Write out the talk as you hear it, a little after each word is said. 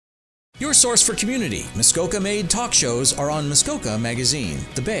Your source for community. Muskoka-made talk shows are on Muskoka Magazine,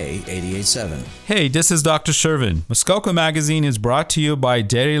 The Bay 88.7. Hey, this is Dr. Shervin. Muskoka Magazine is brought to you by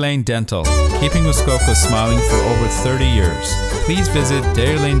Dairy Lane Dental, keeping Muskoka smiling for over 30 years. Please visit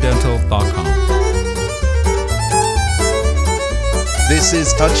dairylanedental.com. This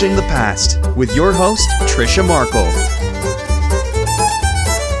is Touching the Past with your host, Tricia Markle.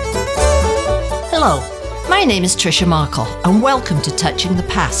 Hello, my name is Tricia Markle, and welcome to Touching the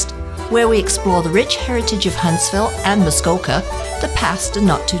Past, where we explore the rich heritage of Huntsville and Muskoka, the past and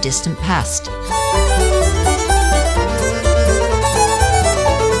not too distant past.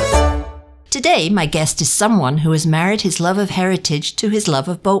 Today, my guest is someone who has married his love of heritage to his love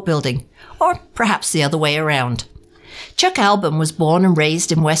of boat building, or perhaps the other way around. Chuck Albom was born and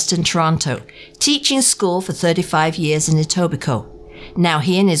raised in Western Toronto, teaching school for 35 years in Etobicoke. Now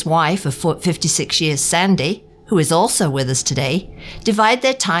he and his wife of 56 years, Sandy, who is also with us today, divide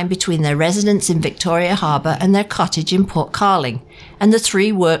their time between their residence in Victoria Harbour and their cottage in Port Carling, and the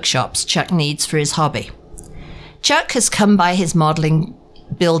 3 workshops Chuck needs for his hobby. Chuck has come by his modelling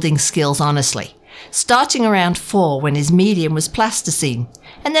building skills honestly, starting around 4 when his medium was plasticine,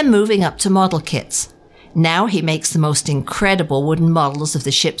 and then moving up to model kits. Now he makes the most incredible wooden models of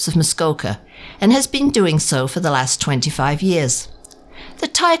the ships of Muskoka, and has been doing so for the last 25 years. The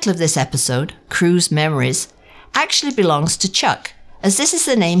title of this episode, Cruise Memories, actually belongs to Chuck, as this is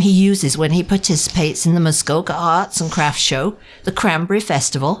the name he uses when he participates in the Muskoka Arts and Crafts Show, the Cranberry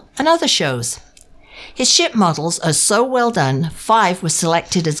Festival, and other shows. His ship models are so well done, 5 were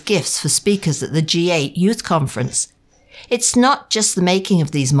selected as gifts for speakers at the G8 Youth Conference. It's not just the making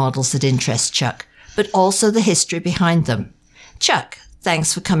of these models that interests Chuck, but also the history behind them. Chuck,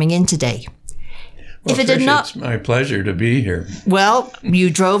 thanks for coming in today. Well, Tricia, it's my pleasure to be here. Well,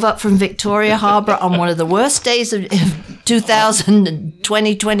 you drove up from Victoria Harbour on one of the worst days of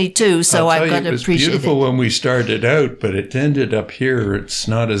 2022, so I've got to appreciate it. It was beautiful when we started out, but it ended up here. It's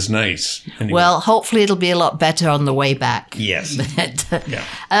not as nice. Anyway. Well, hopefully it'll be a lot better on the way back. Yes. Yeah.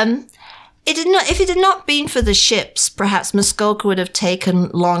 If it had not been for the ships, perhaps Muskoka would have taken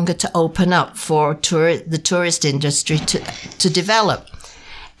longer to open up for the tourist industry to develop.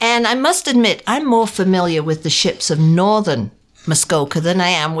 And I must admit, I'm more familiar with the ships of northern Muskoka than I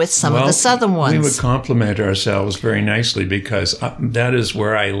am with some of the southern ones. We would complement ourselves very nicely because that is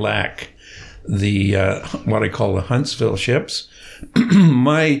where I lack the what I call the Huntsville ships.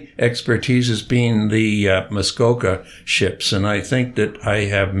 My expertise has been the Muskoka ships, and I think that I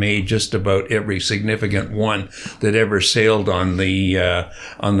have made just about every significant one that ever sailed on the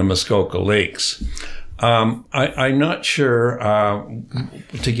Muskoka Lakes. I'm not sure,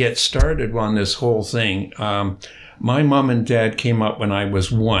 to get started on this whole thing, my mom and dad came up when I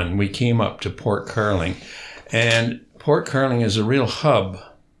was 1. We came up to Port Carling, and Port Carling is a real hub,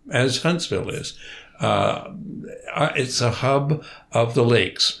 as Huntsville is. It's a hub of the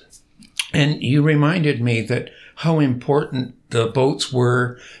lakes. And you reminded me that how important the boats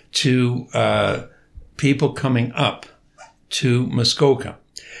were to people coming up to Muskoka.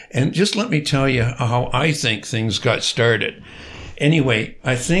 And just let me tell you how I think things got started. Anyway,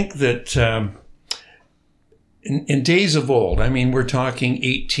 I think that in days of old, I mean, we're talking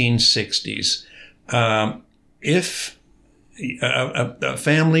 1860s, if a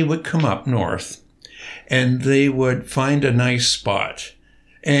family would come up north and they would find a nice spot,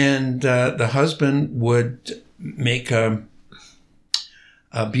 and the husband would make a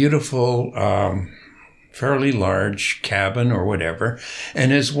beautiful fairly large cabin or whatever,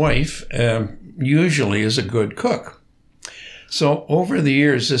 and his wife usually is a good cook. So over the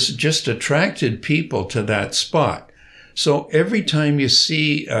years, this just attracted people to that spot. So every time you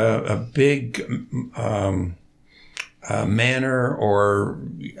see a big manor or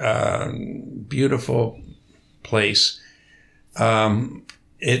beautiful place,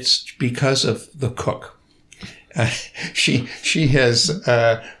 it's because of the cook. She has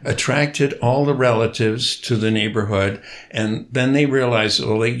attracted all the relatives to the neighborhood, and then they realize,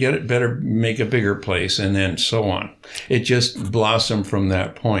 well, they better make a bigger place, and then so on. It just blossomed from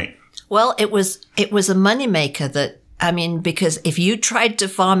that point. Well, it was a moneymaker because if you tried to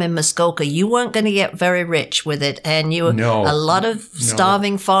farm in Muskoka, you weren't going to get very rich with it, and a lot of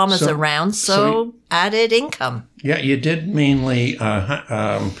starving farmers around, so added income. Yeah, you did mainly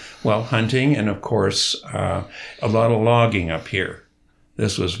hunting, and of course a lot of logging up here.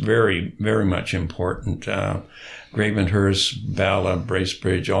 This was very, very much important. Gravenhurst, Bala,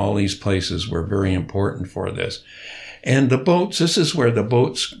 Bracebridge, all these places were very important for this. And the boats, this is where the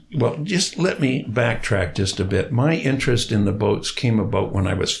boats, well, just let me backtrack just a bit. My interest in the boats came about when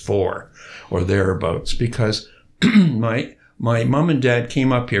I was 4 or thereabouts, because my my mom and dad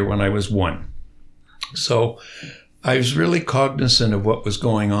came up here when I was 1. So I was really cognizant of what was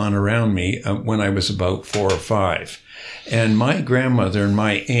going on around me when I was about 4 or 5. And my grandmother and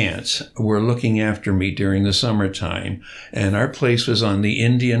my aunts were looking after me during the summertime. And our place was on the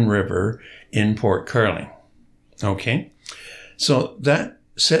Indian River in Port Carling. Okay? So that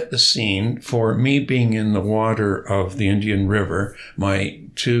set the scene for me being in the water of the Indian River. My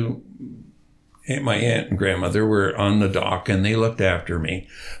aunt and grandmother were on the dock and they looked after me.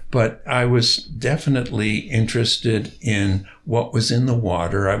 But I was definitely interested in what was in the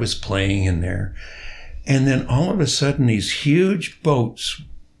water. I was playing in there. And then all of a sudden, these huge boats,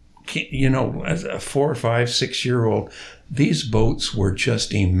 as a 4 or 5, 6-year-old, these boats were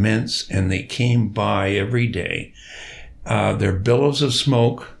just immense and they came by every day. They're billows of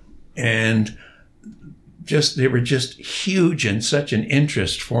smoke and they were just huge and such an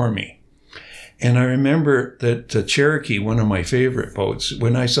interest for me. And I remember that Cherokee, one of my favorite boats,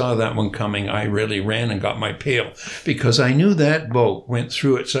 when I saw that one coming, I really ran and got my pail because I knew that boat went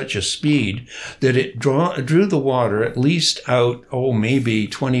through at such a speed that it drew the water at least out, maybe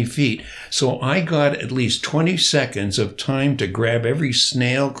 20 feet. So I got at least 20 seconds of time to grab every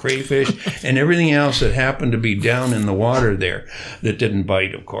snail, crayfish, and everything else that happened to be down in the water there that didn't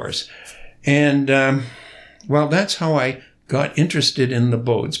bite, of course. And, that's how I got interested in the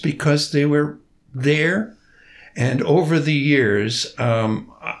boats because they were there. And over the years,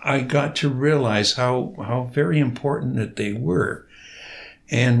 I got to realize how very important that they were.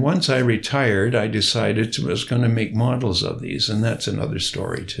 And once I retired, I decided I was going to make models of these, and that's another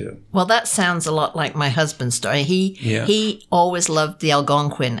story too. Well, that sounds a lot like my husband's story. He always loved the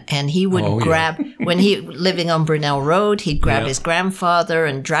Algonquin, and he would grab, when he living on Brunel Road, he'd grab his grandfather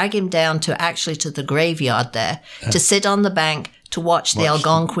and drag him down to the graveyard there to sit on the bank to watch the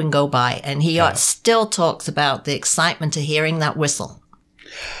Algonquin go by. And he still talks about the excitement of hearing that whistle.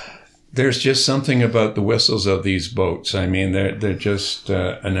 There's just something about the whistles of these boats. I mean, they're just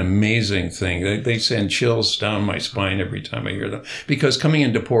an amazing thing. They send chills down my spine every time I hear them. Because coming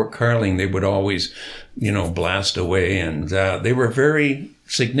into Port Carling, they would always, blast away. And they were very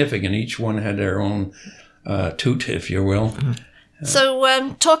significant. Each one had their own toot, if you will.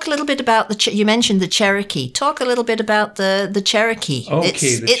 So talk a little bit about you mentioned the Cherokee. Talk a little bit about the Cherokee. Okay,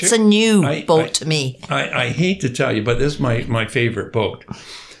 it's a new boat to me. I hate to tell you, but this is my favorite boat.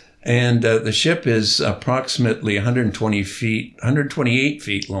 And the ship is approximately 128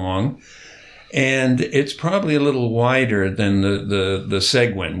 feet long. And it's probably a little wider than the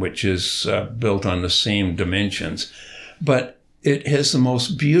Seguin, which is built on the same dimensions. But it has the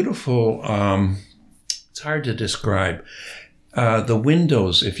most beautiful, it's hard to describe. The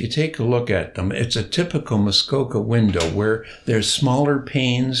windows, if you take a look at them, it's a typical Muskoka window where there's smaller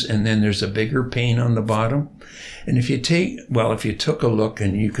panes and then there's a bigger pane on the bottom. And if you took a look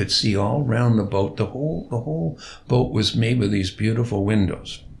and you could see all around the boat, the whole boat was made with these beautiful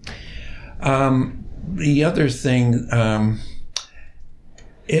windows. The other thing,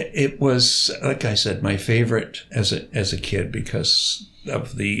 it was, like I said, my favorite as a kid because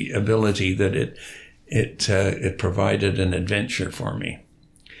of the ability that it provided an adventure for me.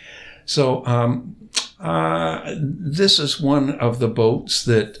 So this is one of the boats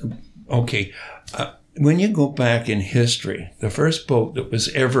that, when you go back in history, the first boat that was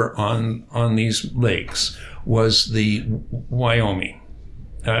ever on these lakes was the Wyoming.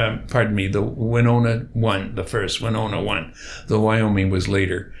 The Winona 1, the first Winona 1. The Wyoming was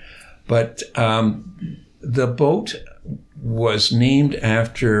later. But the boat was named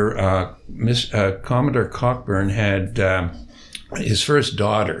after Commodore Cockburn had his first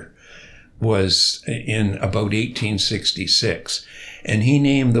daughter was in about 1866. And he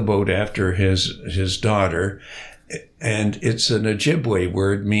named the boat after his daughter, and it's an Ojibwe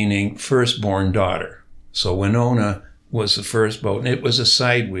word meaning firstborn daughter. So Winona was the first boat, and it was a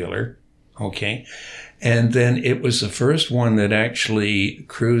side-wheeler, okay? And then it was the first one that actually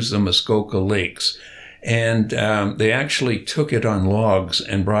cruised the Muskoka Lakes. And they actually took it on logs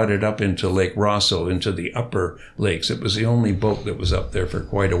and brought it up into Lake Rosso, into the upper lakes. It was the only boat that was up there for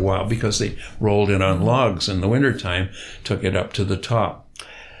quite a while because they rolled it on logs in the wintertime, took it up to the top.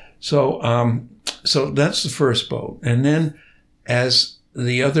 So that's the first boat. And then as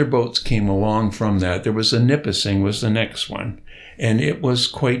the other boats came along from that, there was a Nipissing was the next one. And it was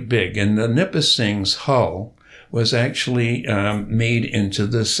quite big. And the Nipissing's hull was actually made into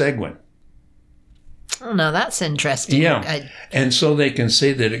the Seguin. Oh, no, that's interesting. Yeah. And so they can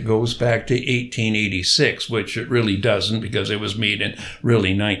say that it goes back to 1886, which it really doesn't because it was made in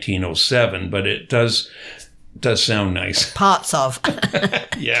really 1907. But it does does sound nice. Parts of.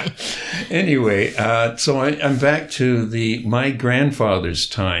 Yeah. Anyway, so I'm back to my grandfather's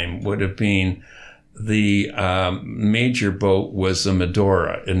time would have been the major boat was the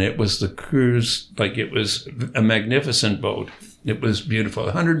Medora, and it was the cruise, like it was a magnificent boat. It was beautiful,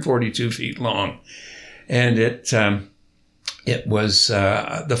 142 feet long. And it was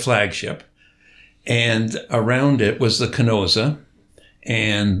the flagship. And around it was the Canosa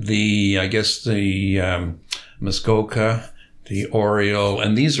and the Muskoka, the Oriole,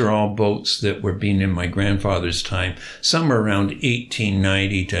 and these are all boats that were being in my grandfather's time, somewhere around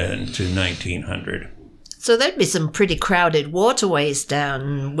 1890 to 1900. So there'd be some pretty crowded waterways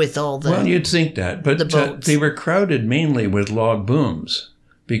down with all the... Well, you'd think that, but the boats. They were crowded mainly with log booms.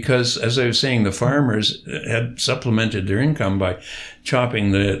 Because, as I was saying, the farmers had supplemented their income by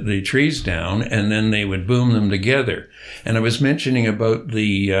chopping the trees down, and then they would boom them together. And I was mentioning about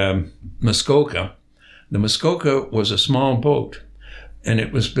the Muskoka. The Muskoka was a small boat, and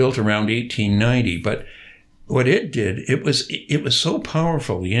it was built around 1890. But what it did, it was so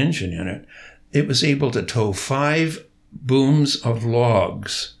powerful, the engine in it, it was able to tow 5 booms of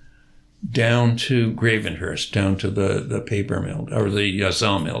logs down to Gravenhurst, down to the paper mill, or the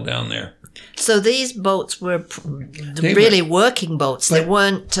sawmill down there. So these boats were really working boats. They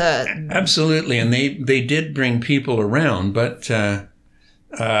weren't... Absolutely, and they did bring people around, but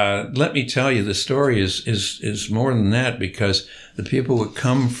let me tell you, the story is more than that, because the people would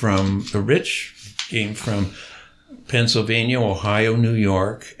come from, the rich came from Pennsylvania, Ohio, New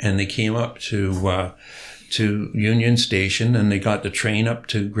York, and they came up to Union Station, and they got the train up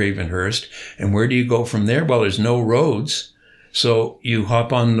to Gravenhurst. And where do you go from there? Well, there's no roads. So you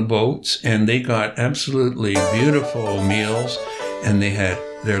hop on the boats, and they got absolutely beautiful meals, and they had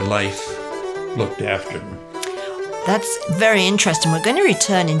their life looked after them. That's very interesting. We're going to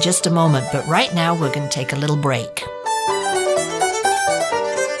return in just a moment, but right now we're going to take a little break.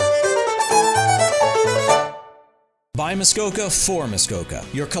 By Muskoka for Muskoka,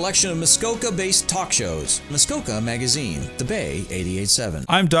 your collection of Muskoka-based talk shows. Muskoka Magazine, The Bay 88.7.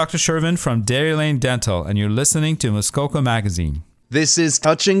 I'm Dr. Shervin from Dairy Lane Dental, and you're listening to Muskoka Magazine. This is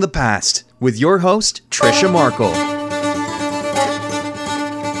Touching the Past with your host, Tricia Markle.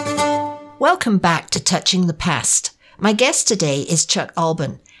 Welcome back to Touching the Past. My guest today is Chuck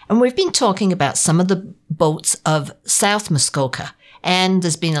Alban, and we've been talking about some of the boats of South Muskoka. And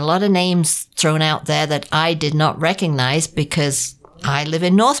there's been a lot of names thrown out there that I did not recognize because I live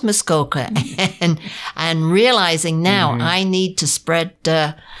in North Muskoka, and realizing now I need to spread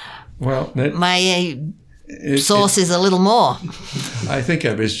my sources a little more. I think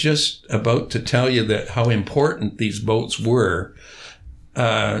I was just about to tell you that how important these boats were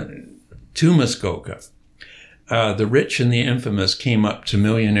to Muskoka. The rich and the infamous came up to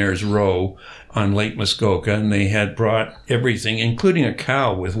Millionaire's Row on Lake Muskoka, and they had brought everything, including a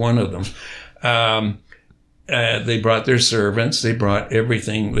cow with one of them. They brought their servants. They brought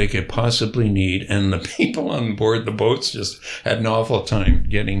everything they could possibly need, and the people on board the boats just had an awful time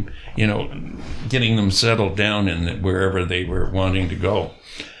getting them settled down in wherever they were wanting to go.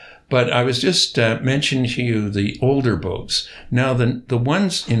 But I was just mentioning to you the older boats. Now, the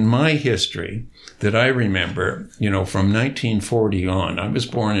ones in my history that I remember, from 1940 on, I was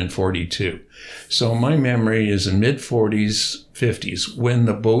born in 42. So my memory is in mid-40s, 50s, when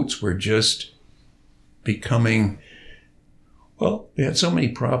the boats were just becoming, they had so many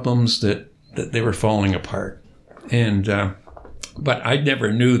problems that they were falling apart. And but I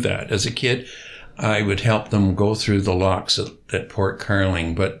never knew that. As a kid, I would help them go through the locks at Port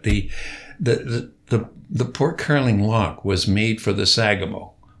Carling, but the Port Carling lock was made for the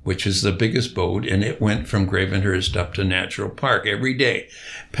Sagamo, which is the biggest boat, and it went from Gravenhurst up to Natural Park every day,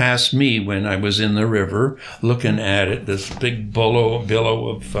 past me when I was in the river looking at it, this big billow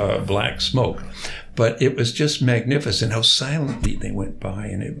of black smoke. But it was just magnificent how silently they went by,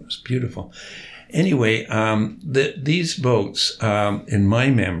 and it was beautiful. Anyway, these boats, in my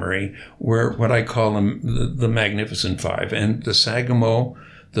memory, were what I call them the Magnificent Five. And the Sagamo,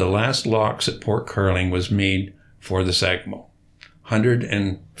 the last locks at Port Carling was made for the Sagamo.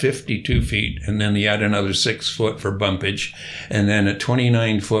 152 feet, and then you add another 6 foot for bumpage, and then a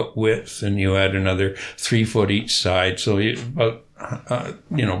 29-foot width, and you add another 3 foot each side. So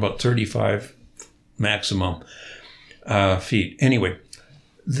about 35 maximum feet. Anyway.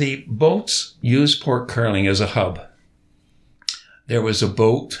 The boats used Port Carling as a hub. There was a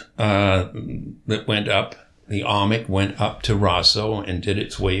boat that went up. The Amick went up to Rosso and did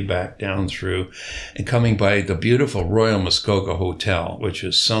its way back down through, and coming by the beautiful Royal Muskoka Hotel, which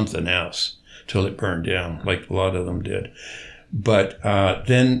is something else, till it burned down, like a lot of them did. But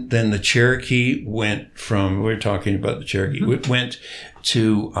then the Cherokee went from, we're talking about the Cherokee, it went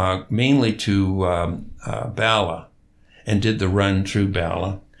to mainly to Bala and did the run through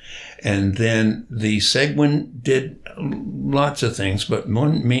Bala. And then the Seguin did lots of things, but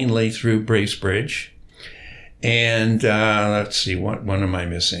mainly through Bracebridge. And let's see, what one am I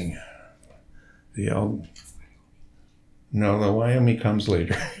missing? The Wyoming comes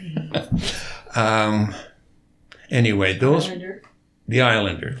later. Anyway, the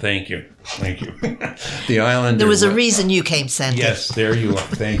Islander. Thank you. The Islander. There was a reason you came, Sandy. Yes, there you are.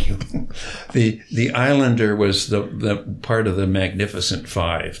 Thank you. The Islander was the part of the Magnificent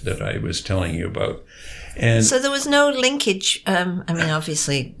Five that I was telling you about. And so there was no linkage.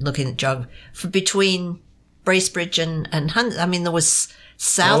 Obviously, looking at geography, between Bracebridge and Hunt. I mean, there was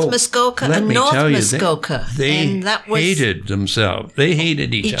South Muskoka and North Muskoka. They hated themselves. They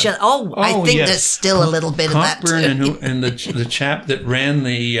hated each other. I think there's still a little bit of that too. and the chap that ran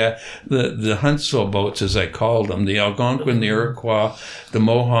the Huntsville boats, as I called them, the Algonquin, the Iroquois, the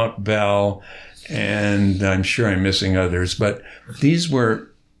Mohawk Belle, and I'm sure I'm missing others, but these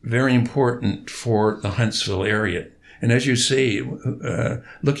were very important for the Huntsville area. And as you say,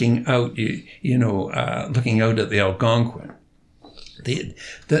 looking out, looking out at the Algonquin,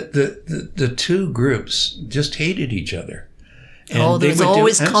 the two groups just hated each other. And there was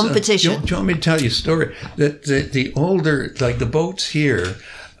always competition. Do you want me to tell you a story? That the older, like the boats here,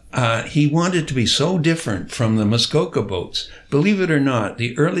 he wanted to be so different from the Muskoka boats. Believe it or not,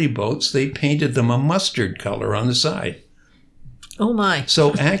 the early boats, they painted them a mustard color on the side. Oh, my.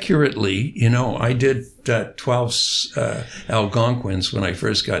 So accurately, I did 12 Algonquins when I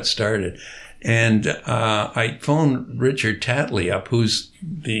first got started. And I phoned Richard Tatley up, who's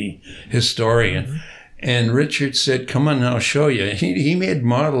the historian. Mm-hmm. And Richard said, come on, I'll show you. He made a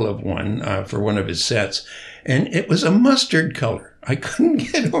model of one for one of his sets. And it was a mustard color. I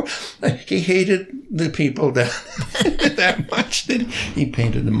couldn't get over. He hated the people that much that he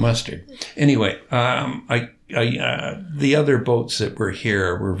painted the mustard. Anyway, the other boats that were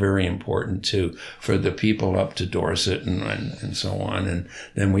here were very important too for the people up to Dorset and so on. And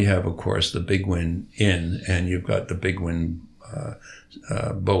then we have, of course, the Big Wind Inn, and you've got the Big Wind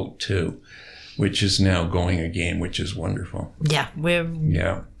boat too, which is now going again, which is wonderful. Yeah, we're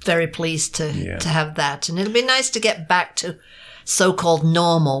very pleased to have that. And it'll be nice to get back to so-called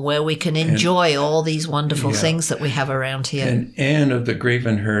normal, where we can enjoy all these wonderful things that we have around here. And Anne of the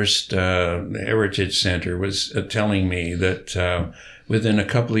Gravenhurst Heritage Center was telling me that within a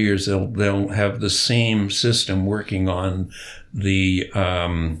couple of years they'll have the same system working on the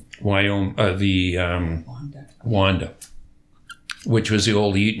Wanda, which was the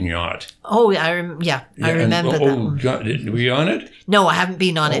old Eaton yacht. Oh, I remember that. God, were you on it? No, I haven't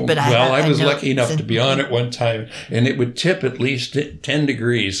been on it, but I was lucky enough to be on it one time, and it would tip at least 10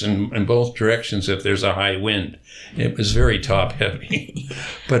 degrees in both directions if there's a high wind. It was very top heavy,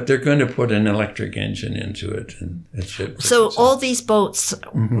 but they're going to put an electric engine into it. And so all these boats,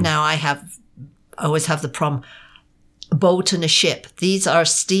 now I always have the problem, a boat and a ship. These are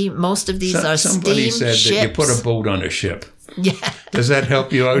steam, most of these are steam ships. Somebody said that you put a boat on a ship. Yeah. Does that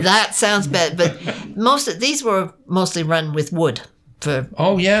help you out? That sounds bad, but these were mostly run with wood.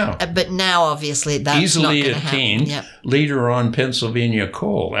 But now, obviously, that's easily not attained. Yep. Later on, Pennsylvania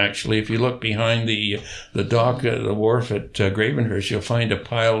coal. Actually, if you look behind the dock, the wharf at Gravenhurst, you'll find a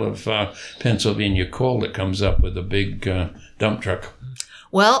pile of Pennsylvania coal that comes up with a big dump truck.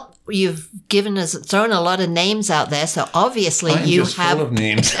 Well, you've thrown a lot of names out there, so obviously I'm just full of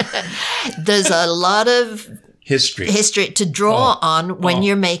names. There's a lot of history to draw on when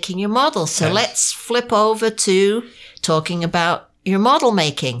you're making your model. So let's flip over to talking about your model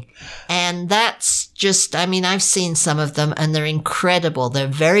making. And that's just, I've seen some of them and they're incredible. They're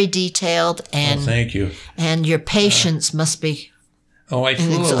very detailed and thank you. And your patience must be. I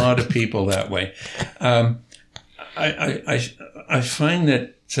fool a lot of people that way. I find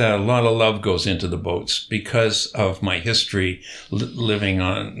that a lot of love goes into the boats because of my history living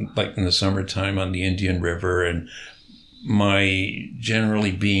on, like in the summertime on the Indian River, and my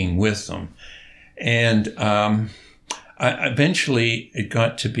generally being with them. And eventually it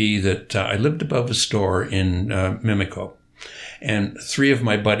got to be that I lived above a store in Mimico, and 3 of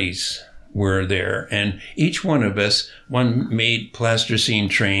my buddies were there, and each one of us, one made plasticine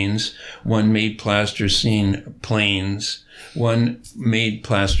trains, one made plasticine planes, one made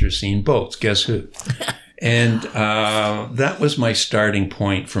plasticine boats. Guess who? And that was my starting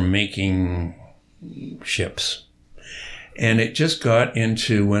point for making ships. And it just got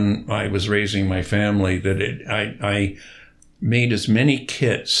into, when I was raising my family, that I made as many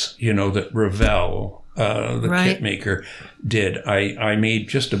kits, that Revell, the Right. kit maker, did. I made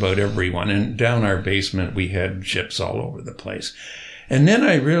just about every one. And down our basement, we had ships all over the place. And then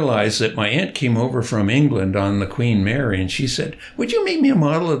I realized that my aunt came over from England on the Queen Mary, and she said, "Would you make me a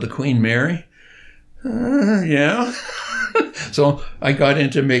model of the Queen Mary?" Yeah. So I got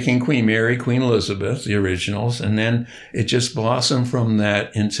into making Queen Mary, Queen Elizabeth, the originals, and then it just blossomed from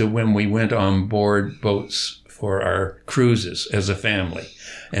that into when we went on board boats for our cruises as a family.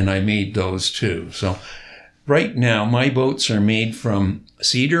 And I made those too. So right now, my boats are made from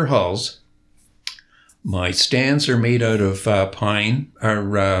cedar hulls. My stands are made out of pine,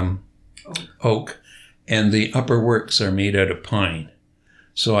 or oak, and the upper works are made out of pine.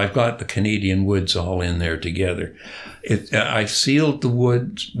 So I've got the Canadian woods all in there together. I sealed the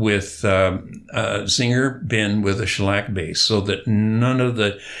wood with a Zinger bin with a shellac base so that none of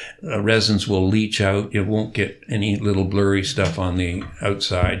the resins will leach out. You won't get any little blurry stuff on the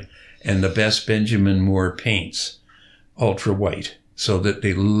outside. And the best Benjamin Moore paints, ultra white, so that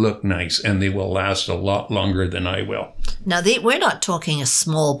they look nice and they will last a lot longer than I will. Now, we're not talking a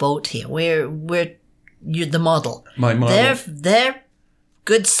small boat here. You're the model. My model. They're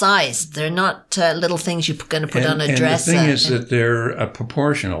good size. They're not little things you're going to put on a dress. And the thing is that they're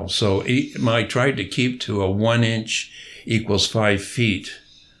proportional. So I tried to keep to a 1 inch equals 5 feet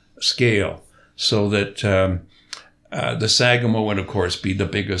scale, so that the Sagamo would, of course, be the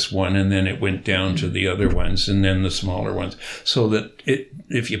biggest one, and then it went down to the other ones, and then the smaller ones. So that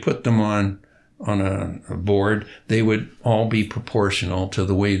if you put them on a board, they would all be proportional to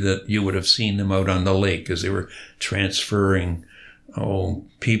the way that you would have seen them out on the lake, as they were transferring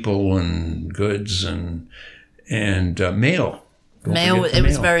people and goods and mail. Mail, it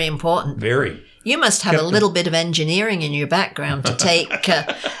was very important. Very. You must have a little bit of engineering in your background to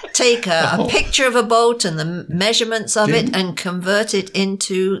take a picture of a boat and the measurements of it and convert it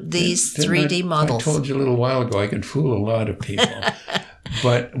into these 3D models. I told you a little while ago I could fool a lot of people.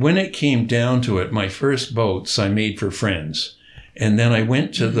 But when it came down to it, my first boats I made for friends. And then I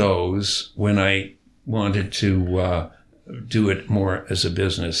went to those when I wanted to do it more as a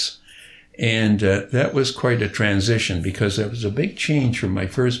business. And that was quite a transition, because that was a big change from my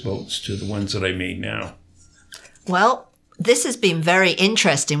first boats to the ones that I made now. Well, this has been very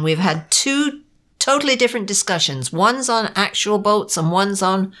interesting. We've had two totally different discussions. One's on actual boats and one's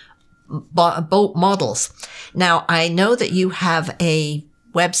on boat models. Now, I know that you have a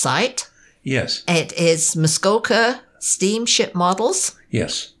website. Yes. It is Muskoka Steamship Models.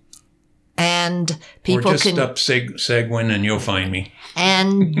 Yes. And people or just can up Seguin and you'll find me.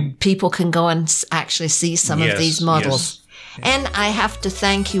 And people can go and actually see some of these models. Yes. And I have to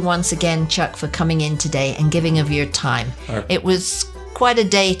thank you once again, Chuck, for coming in today and giving of your time. It was quite a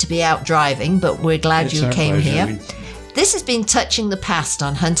day to be out driving, but we're glad you came here. This has been Touching the Past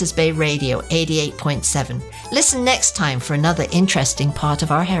on Hunters Bay Radio 88.7. Listen next time for another interesting part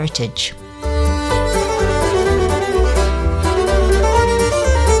of our heritage.